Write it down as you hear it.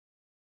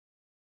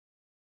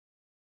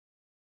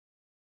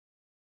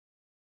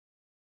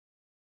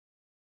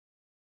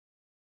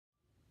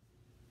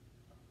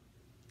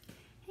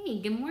Hey,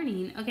 good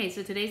morning. Okay,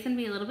 so today's going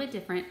to be a little bit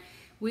different.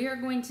 We are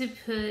going to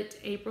put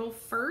April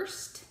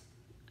 1st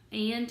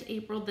and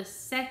April the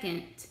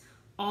 2nd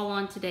all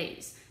on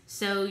today's.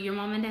 So your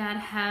mom and dad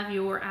have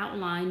your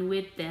outline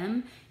with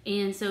them.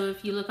 And so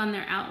if you look on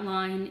their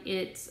outline,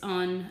 it's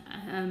on,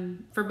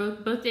 for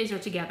both days are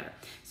together.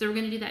 So we're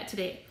going to do that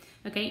today.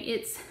 Okay,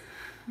 it's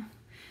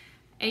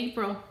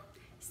April.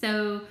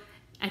 So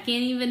I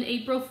can't even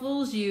April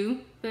Fools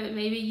you, but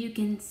maybe you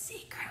can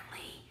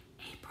secretly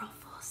April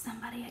Fool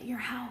somebody at your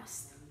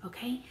house,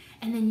 okay?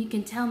 And then you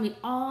can tell me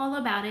all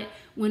about it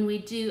when we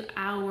do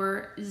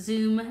our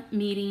Zoom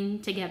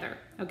meeting together,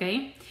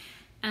 okay?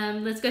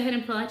 Let's go ahead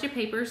and pull out your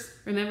papers.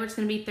 Remember, it's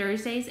going to be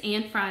Thursdays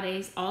and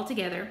Fridays all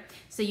together.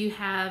 So you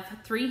have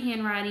 3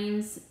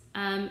 handwritings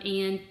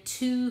and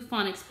 2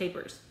 phonics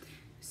papers.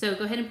 So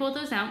go ahead and pull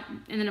those out,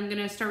 and then I'm going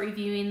to start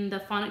reviewing the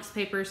phonics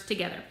papers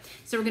together.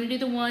 So we're going to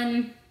do the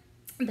one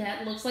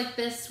that looks like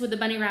this with the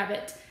bunny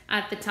rabbit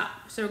at the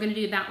top. So we're going to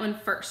do that one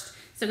first.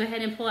 So go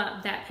ahead and pull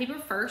out that paper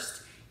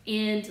first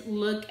and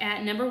look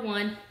at number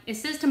 1. It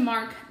says to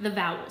mark the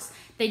vowels.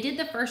 They did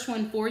the first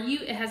one for you.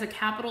 It has a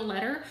capital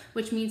letter,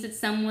 which means it's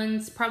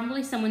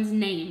probably someone's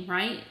name,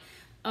 right?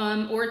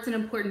 Or it's an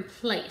important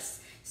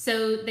place.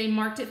 So they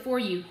marked it for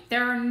you.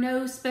 There are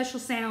no special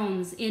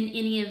sounds in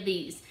any of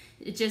these.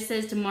 It just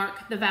says to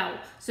mark the vowel.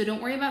 So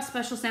don't worry about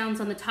special sounds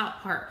on the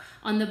top part.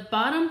 On the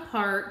bottom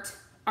part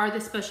are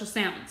the special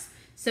sounds.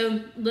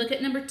 So look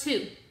at number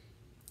 2.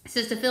 It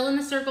says to fill in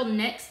the circle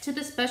next to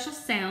the special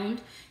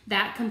sound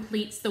that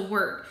completes the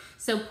word.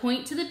 So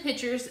point to the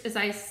pictures as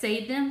I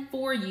say them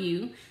for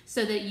you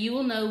so that you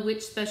will know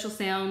which special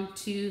sound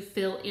to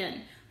fill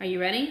in. Are you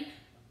ready?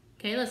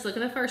 Okay, let's look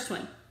at the first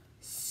one.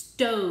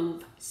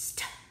 Stove,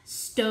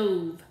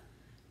 stove.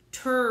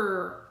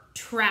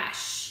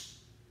 Trash.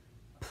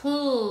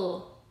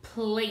 Pull,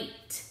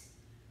 plate.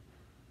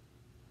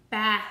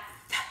 Bath,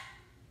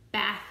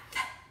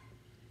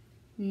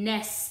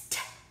 nest.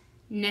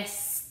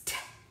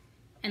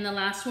 And the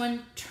last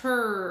one,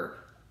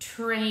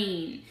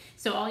 train.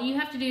 So all you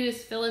have to do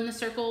is fill in the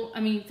circle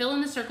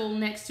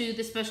next to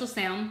the special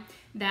sound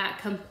that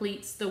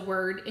completes the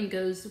word and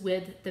goes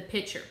with the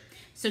picture.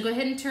 So go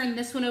ahead and turn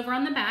this one over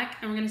on the back,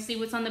 and we're going to see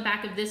what's on the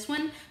back of this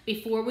one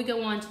before we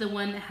go on to the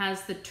one that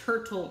has the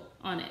turtle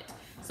on it.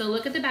 So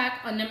look at the back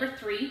on number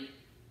 3.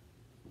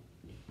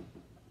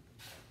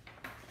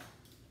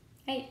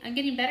 Hey, I'm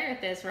getting better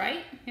at this,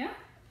 right? Yeah?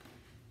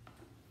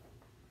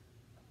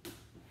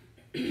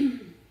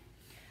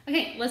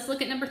 Okay, let's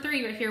look at number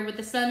 3 right here with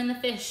the sun and the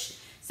fish.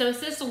 So it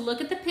says to look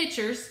at the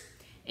pictures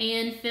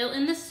and fill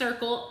in the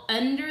circle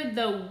under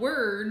the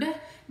word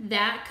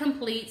that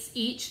completes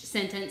each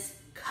sentence.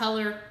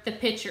 Color the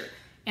picture.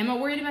 Am I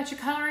worried about your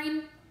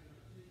coloring?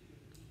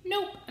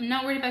 Nope, I'm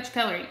not worried about your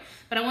coloring.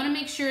 But I want to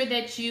make sure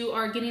that you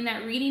are getting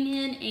that reading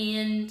in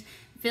and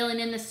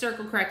filling in the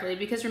circle correctly.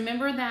 Because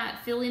remember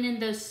that filling in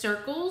those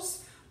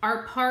circles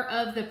are part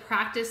of the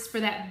practice for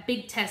that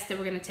big test that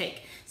we're going to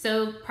take.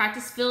 So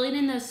practice filling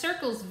in those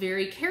circles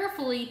very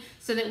carefully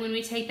so that when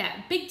we take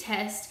that big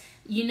test,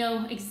 you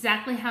know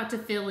exactly how to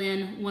fill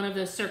in one of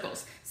those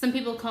circles. Some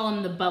people call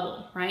them the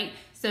bubble, right?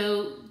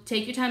 So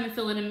take your time and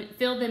fill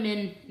them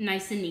in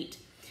nice and neat.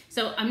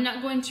 So I'm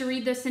not going to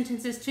read those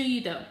sentences to you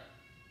though.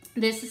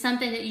 This is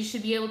something that you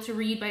should be able to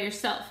read by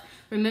yourself.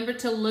 Remember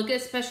to look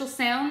at special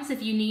sounds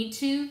if you need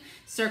to.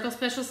 Circle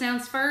special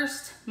sounds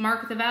first,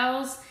 mark the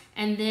vowels,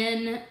 and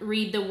then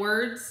read the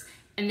words,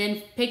 and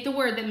then pick the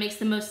word that makes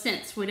the most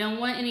sense. We don't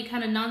want any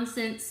kind of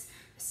nonsense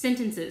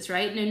sentences,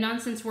 right? No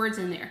nonsense words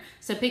in there.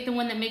 So pick the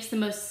one that makes the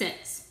most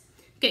sense.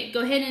 Okay,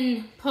 go ahead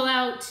and pull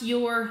out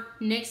your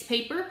next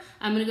paper.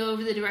 I'm going to go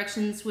over the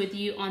directions with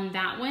you on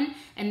that one,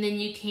 and then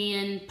you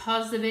can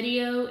pause the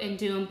video and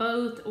do them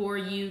both, or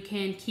you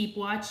can keep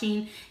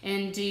watching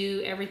and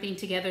do everything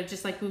together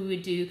just like we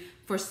would do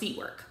for seat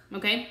work.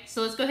 Okay,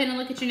 so let's go ahead and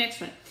look at your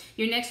next one.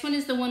 Your next one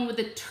is the one with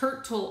the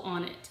turtle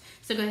on it.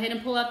 So go ahead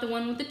and pull out the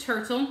one with the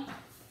turtle.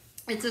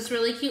 It's this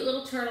really cute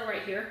little turtle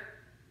right here.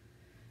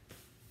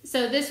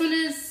 So this one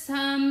is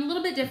a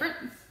little bit different.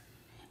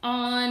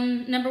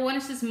 On number 1,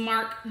 it says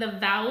mark the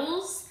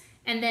vowels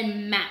and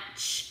then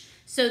match.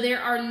 So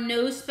there are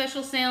no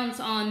special sounds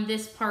on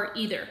this part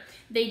either.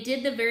 They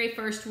did the very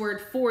first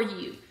word for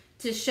you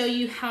to show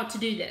you how to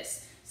do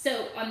this.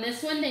 So on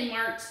this one, they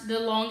marked the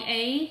long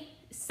A,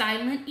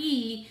 silent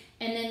E,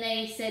 and then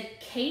they said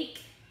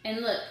cake,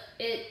 and look,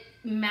 it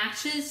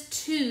matches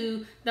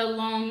to the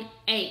long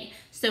A.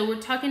 So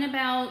we're talking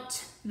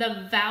about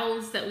the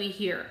vowels that we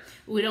hear.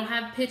 We don't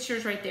have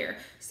pictures right there.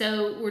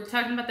 So we're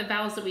talking about the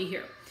vowels that we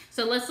hear.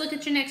 So let's look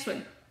at your next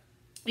one.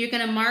 You're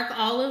going to mark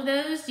all of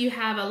those. You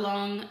have a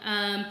long,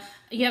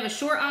 you have a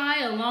short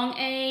I, a long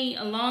A,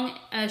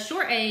 a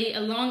short A,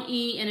 a long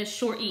E, and a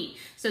short E.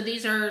 So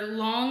these are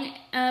long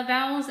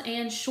vowels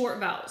and short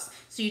vowels.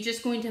 So you're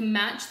just going to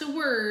match the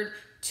word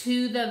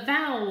to the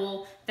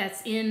vowel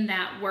that's in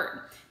that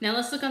word. Now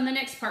let's look on the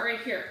next part right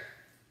here.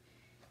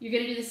 You're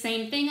going to do the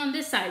same thing on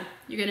this side.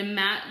 You're going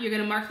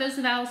to mark those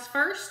vowels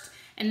first,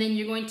 and then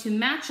you're going to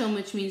match them,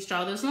 which means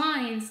draw those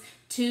lines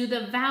to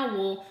the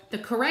vowel, the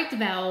correct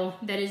vowel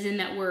that is in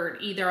that word,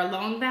 either a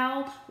long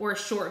vowel or a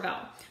short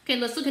vowel. Okay,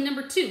 let's look at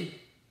number 2.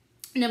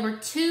 Number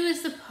 2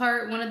 is the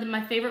part, one of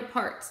my favorite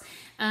parts.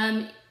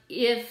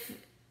 If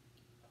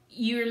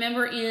you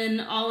remember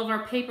in all of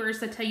our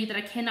papers, I tell you that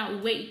I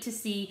cannot wait to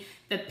see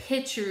the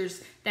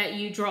pictures that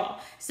you draw.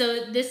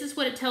 So this is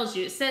what it tells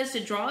you. It says to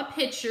draw a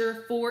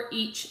picture for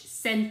each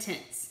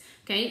sentence.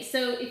 Okay,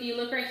 so if you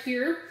look right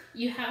here,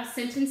 you have a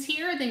sentence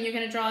here, then you're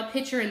going to draw a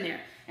picture in there.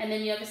 And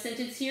then you have a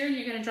sentence here, and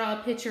you're going to draw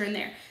a picture in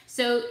there.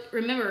 So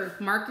remember,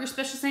 mark your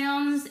special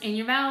sounds and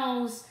your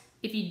vowels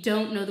if you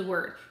don't know the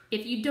word.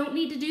 If you don't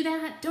need to do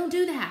that, don't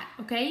do that,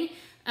 okay?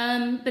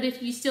 But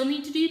if you still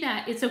need to do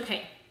that, it's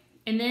okay.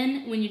 And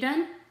then when you're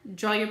done,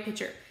 draw your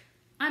picture.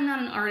 I'm not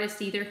an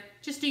artist either.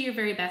 Just do your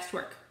very best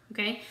work,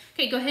 okay?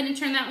 Okay, go ahead and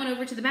turn that one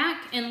over to the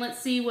back, and let's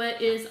see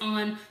what is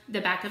on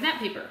the back of that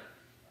paper.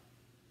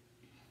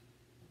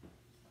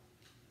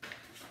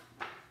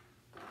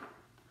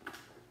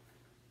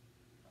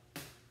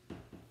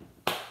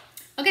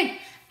 Okay,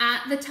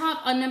 at the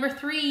top on number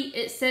 3,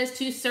 it says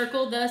to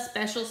circle the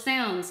special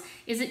sounds.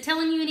 Is it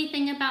telling you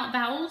anything about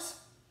vowels?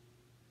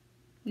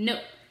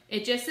 No,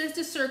 it just says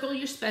to circle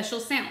your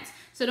special sounds.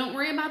 So don't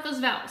worry about those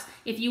vowels.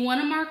 If you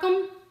want to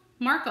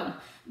mark them,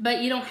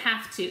 but you don't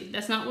have to.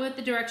 That's not what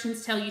the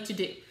directions tell you to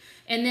do.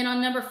 And then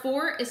on number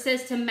 4, it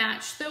says to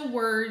match the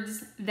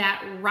words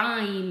that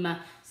rhyme.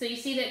 So you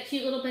see that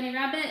cute little bunny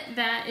rabbit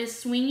that is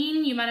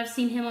swinging? You might have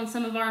seen him on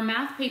some of our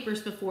math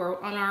papers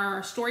before on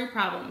our story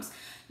problems.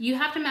 You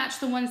have to match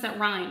the ones that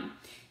rhyme.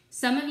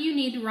 Some of you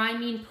need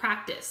rhyming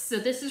practice. So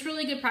this is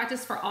really good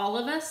practice for all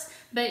of us.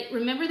 But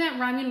remember that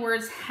rhyming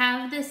words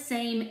have the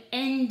same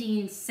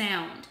ending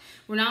sound.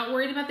 We're not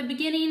worried about the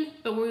beginning,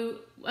 but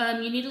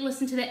you need to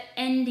listen to the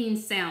ending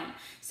sound.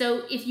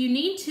 So if you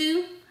need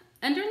to,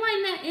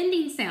 underline that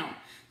ending sound.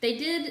 They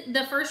did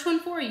the first one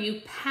for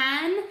you,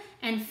 pan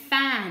and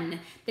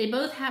fan. They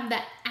both have the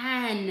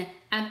an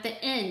at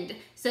the end.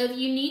 So if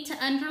you need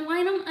to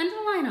underline them,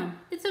 underline them.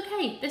 It's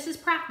okay, this is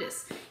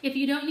practice. If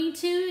you don't need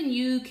to and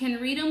you can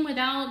read them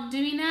without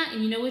doing that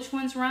and you know which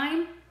ones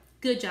rhyme,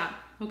 good job,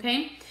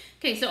 okay?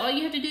 Okay, so all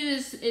you have to do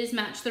is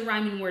match the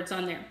rhyming words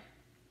on there.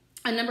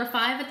 On number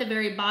 5 at the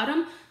very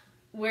bottom,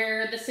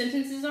 where the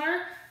sentences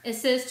are, it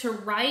says to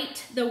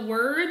write the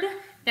word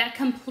that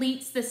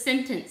completes the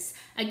sentence.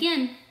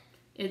 Again,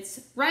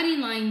 it's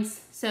writing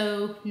lines,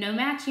 so no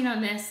matching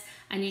on this.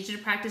 I need you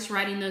to practice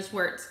writing those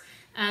words.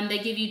 They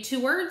give you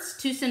 2 words,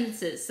 2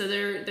 sentences, so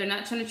they're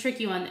not trying to trick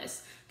you on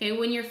this. Okay,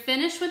 when you're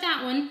finished with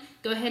that one,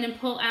 go ahead and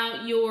pull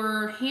out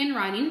your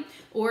handwriting,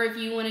 or if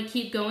you want to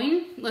keep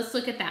going, let's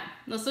look at that.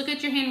 Let's look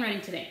at your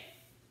handwriting today.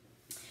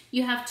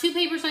 You have 2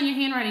 papers on your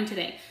handwriting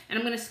today, and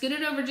I'm going to scoot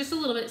it over just a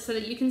little bit so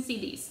that you can see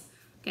these,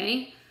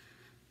 okay?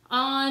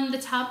 On the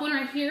top one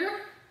right here,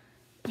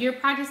 you're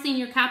practicing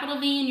your capital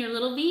V and your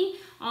little v.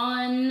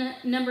 On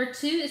number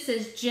 2, it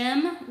says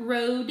Jim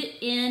rode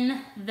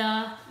in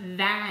the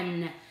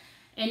van,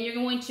 and you're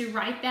going to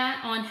write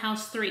that on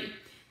house 3.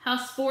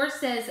 House 4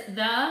 says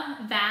the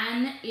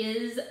van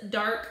is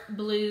dark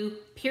blue,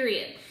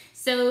 period.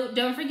 So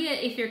don't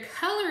forget, if you're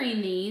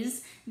coloring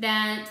these,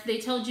 that they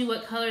told you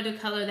what color to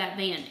color that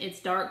van. It's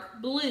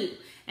dark blue.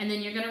 And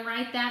then you're going to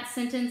write that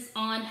sentence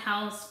on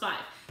house 5.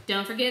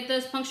 Don't forget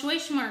those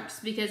punctuation marks,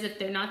 because if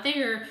they're not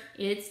there,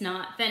 it's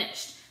not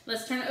finished.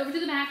 Let's turn it over to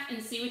the back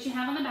and see what you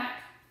have on the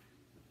back.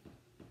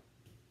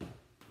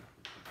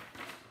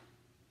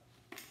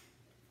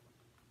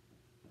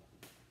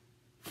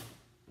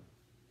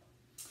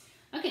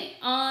 Okay,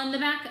 on the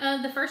back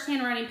of the first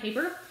handwriting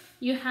paper,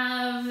 you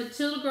have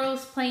 2 little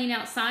girls playing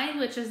outside,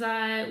 which is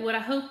what I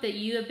hope that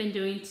you have been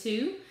doing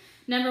too.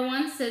 Number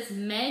 1 says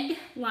Meg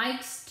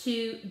likes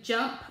to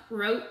jump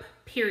rope,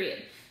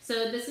 period.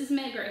 So this is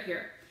Meg right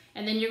here.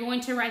 And then you're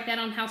going to write that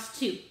on house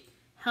 2.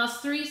 House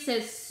 3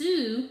 says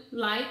Sue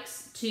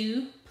likes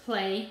to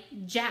play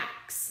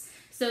jacks.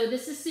 So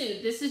this is Sue,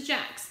 this is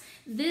jacks.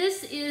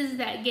 This is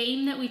that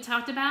game that we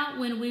talked about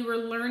when we were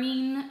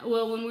learning,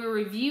 well, when we were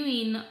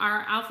reviewing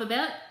our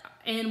alphabet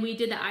and we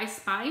did the I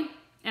Spy,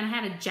 and I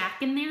had a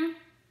jack in there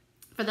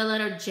for the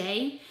letter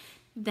J.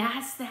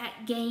 That's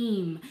that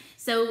game.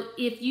 So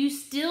if you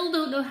still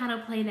don't know how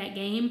to play that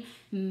game,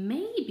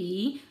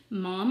 maybe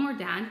mom or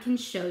dad can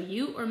show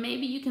you, or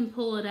maybe you can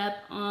pull it up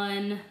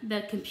on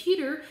the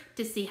computer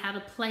to see how to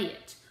play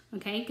it,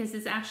 okay? Because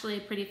it's actually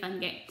a pretty fun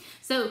game.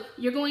 So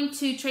you're going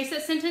to trace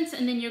that sentence,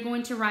 and then you're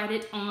going to write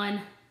it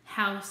on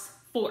house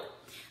 4.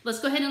 Let's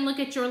go ahead and look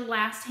at your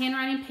last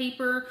handwriting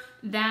paper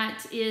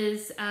that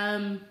is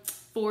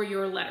for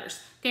your letters.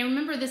 Okay,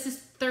 remember this is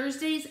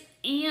Thursdays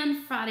and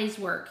Friday's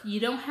work. You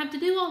don't have to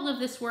do all of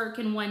this work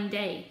in one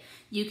day.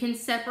 You can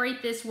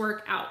separate this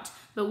work out,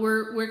 but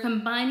we're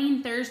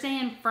combining Thursday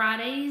and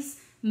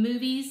Friday's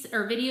movies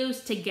or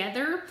videos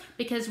together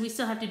because we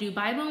still have to do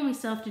Bible and we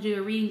still have to do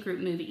a reading group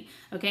movie,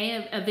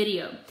 okay, a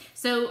video.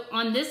 So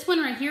on this one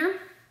right here,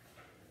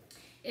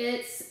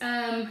 it's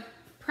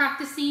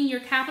practicing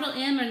your capital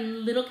M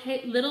and little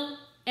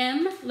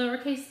m,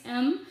 lowercase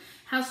m.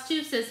 House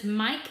 2 says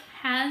Mike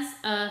has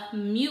a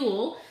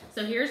mule.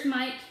 So here's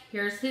Mike,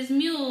 here's his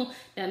mule.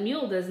 That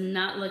mule does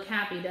not look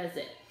happy, does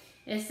it?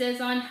 It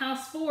says on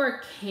house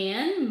 4,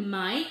 can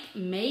Mike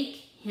make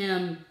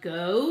him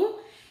go?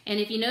 And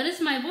if you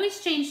notice, my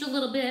voice changed a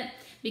little bit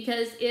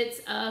because it's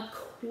a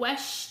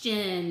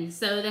question.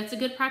 So that's a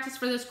good practice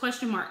for those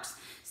question marks.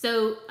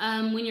 So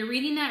when you're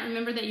reading that,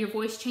 remember that your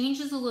voice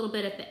changes a little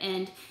bit at the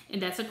end, and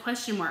that's a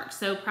question mark.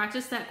 So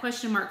practice that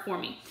question mark for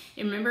me.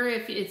 And remember,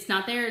 if it's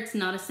not there, it's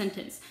not a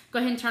sentence. Go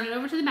ahead and turn it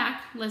over to the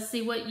back. Let's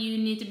see what you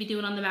need to be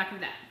doing on the back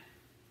of that.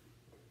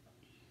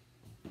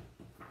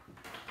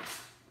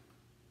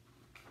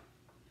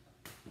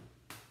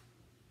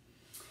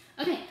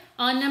 Okay,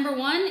 on number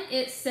 1,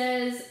 it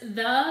says,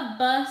 the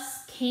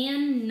bus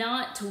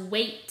cannot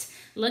wait.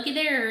 Looky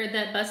there,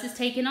 that bus is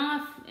taking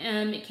off.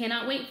 It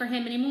cannot wait for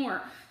him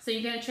anymore. So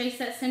you're going to trace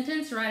that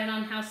sentence, write it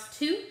on house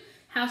 2.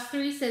 House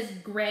 3 says,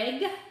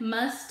 Greg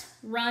must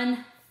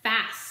run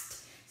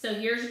fast. So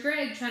here's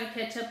Greg trying to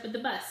catch up with the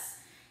bus.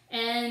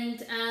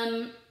 And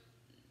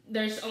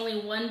there's only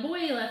one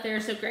boy left there,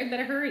 so Greg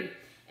better hurry.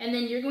 And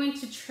then you're going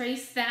to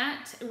trace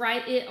that,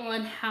 write it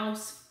on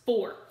house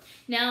 4.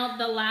 Now,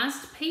 the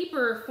last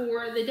paper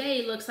for the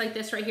day looks like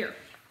this right here.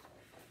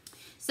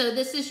 So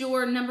this is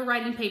your number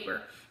writing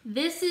paper.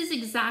 This is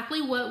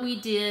exactly what we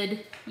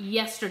did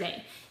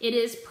yesterday. It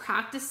is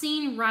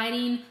practicing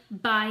writing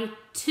by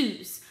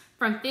 2s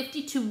from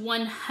 50 to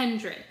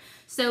 100.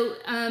 So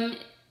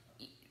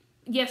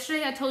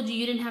yesterday I told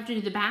you didn't have to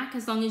do the back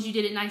as long as you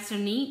did it nice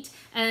and neat,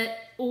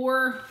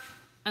 or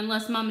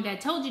unless mom and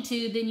dad told you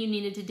to, then you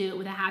needed to do it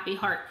with a happy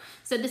heart.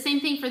 So the same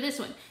thing for this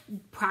one.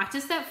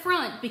 Practice that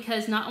front,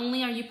 because not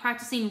only are you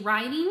practicing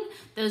writing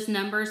those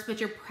numbers, but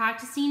you're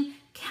practicing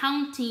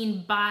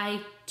counting by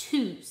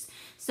 2s.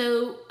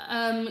 So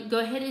go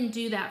ahead and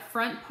do that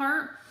front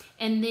part,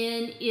 and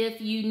then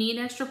if you need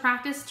extra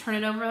practice, turn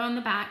it over on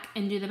the back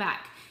and do the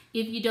back.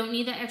 If you don't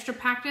need that extra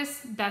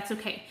practice, that's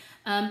okay.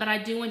 But I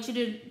do want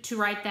you to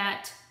write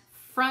that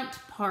front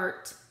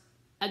part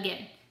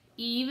again.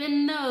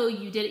 Even though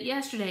you did it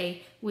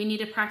yesterday, we need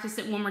to practice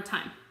it one more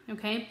time,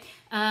 okay?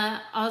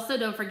 Also,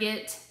 don't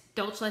forget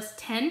Dolch List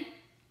 10.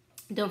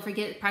 Don't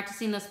forget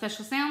practicing those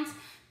special sounds,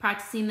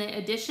 practicing the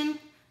addition,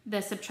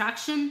 the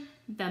subtraction,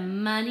 the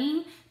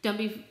money. Don't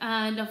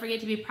forget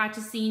to be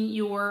practicing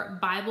your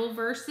Bible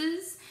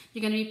verses.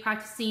 You're going to be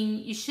practicing,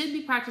 you should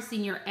be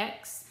practicing your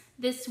X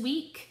this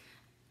week.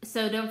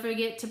 So don't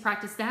forget to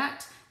practice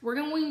that. We're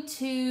going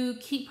to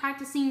keep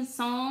practicing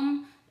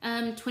Psalm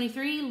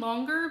 23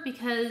 longer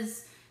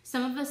because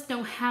some of us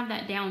don't have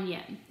that down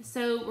yet.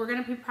 So we're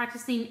going to be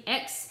practicing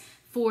X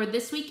for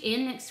this week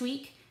and next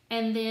week.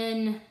 And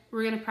then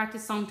we're going to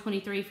practice Psalm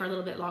 23 for a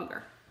little bit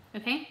longer.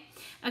 Okay?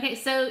 Okay,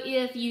 so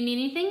if you need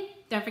anything,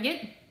 don't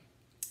forget,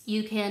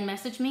 you can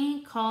message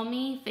me, call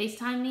me,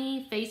 FaceTime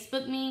me,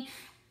 Facebook me.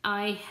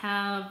 I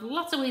have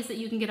lots of ways that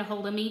you can get a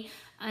hold of me.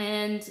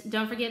 And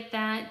don't forget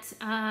that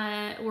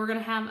we're going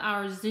to have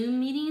our Zoom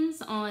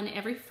meetings on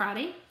every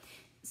Friday.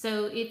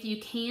 So if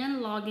you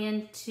can, log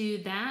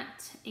into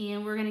that,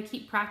 and we're going to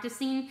keep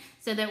practicing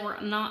so that we're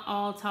not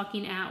all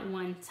talking at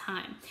one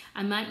time.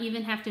 I might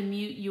even have to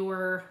mute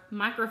your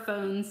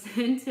microphones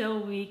until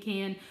we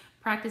can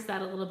practice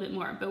that a little bit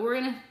more. But we're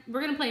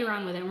gonna play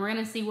around with it, and we're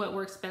gonna see what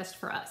works best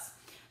for us.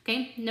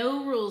 Okay,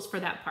 no rules for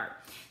that part.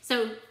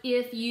 So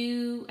if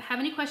you have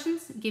any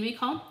questions, give me a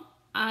call.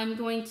 I'm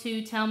going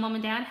to tell mom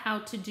and dad how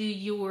to do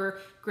your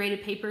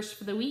graded papers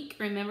for the week.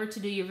 Remember to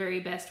do your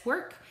very best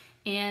work,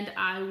 and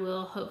I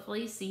will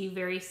hopefully see you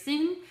very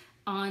soon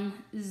on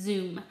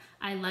Zoom.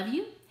 I love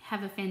you.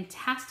 Have a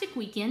fantastic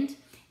weekend,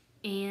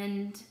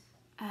 and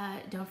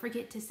don't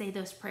forget to say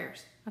those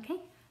prayers. Okay,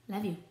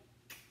 love you.